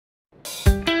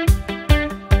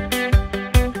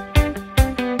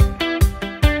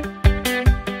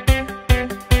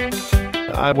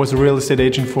I was a real estate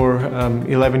agent for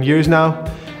 11 years now,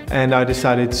 and I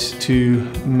decided to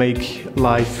make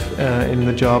life in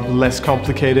the job less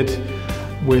complicated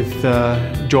with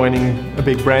joining a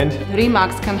big brand.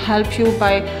 Remax can help you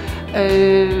by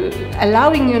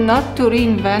allowing you not to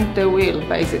reinvent the wheel,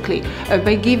 basically,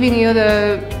 by giving you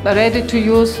the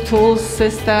ready-to-use tools,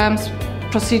 systems,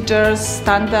 procedures,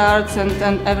 standards,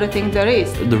 and everything there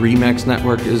is. The Remax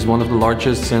network is one of the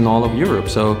largest in all of Europe,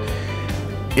 so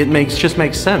it just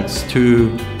makes sense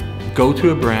to go to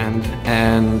a brand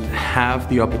and have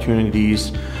the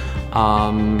opportunities,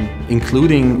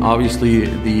 including obviously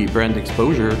the brand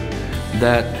exposure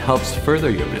that helps further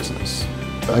your business.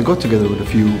 I got together with a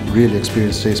few really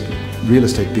experienced real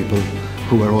estate people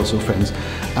who were also friends,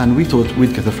 and we thought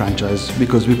we'd get a franchise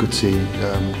because we could see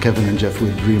Kevin and Jeff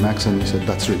with Remax, and we said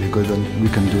that's really good and we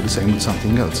can do the same with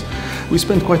something else. We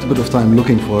spent quite a bit of time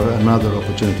looking for another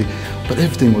opportunity, but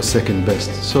everything was second best.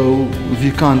 So if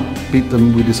you can't beat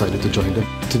them, we decided to join them.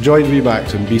 To join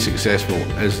Remax and be successful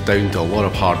is down to a lot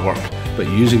of hard work, but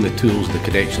using the tools, the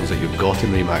connections that you've got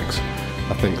in Remax,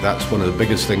 I think that's one of the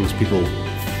biggest things people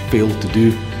fail to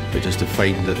do, which is to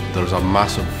find that there's a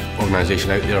massive organisation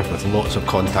out there with lots of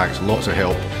contacts, lots of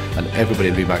help, and everybody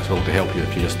in Remax will to help you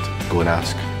if you just go and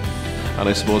ask. And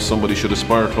I suppose somebody should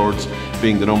aspire towards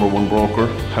being the #1 broker,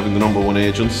 having the #1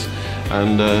 agents,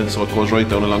 and so it goes right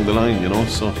down along the line, you know.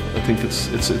 So I think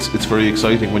it's very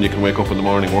exciting when you can wake up in the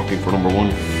morning working for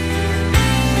 #1.